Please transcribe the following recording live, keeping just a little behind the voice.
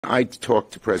I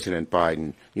talk to President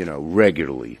Biden,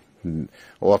 regularly,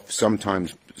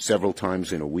 sometimes several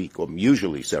times in a week, or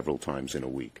usually several times in a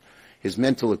week. His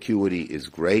mental acuity is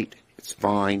great. It's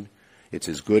fine. It's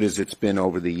as good as it's been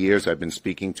over the years. I've been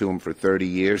speaking to him for 30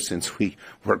 years since we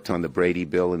worked on the Brady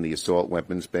bill and the assault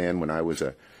weapons ban when I was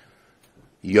a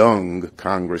young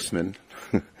congressman.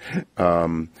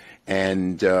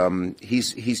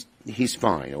 He's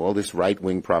fine. All this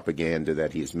right-wing propaganda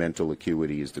that his mental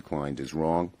acuity has declined is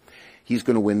wrong. He's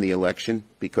going to win the election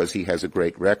because he has a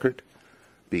great record,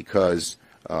 because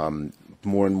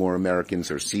more and more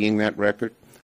Americans are seeing that record.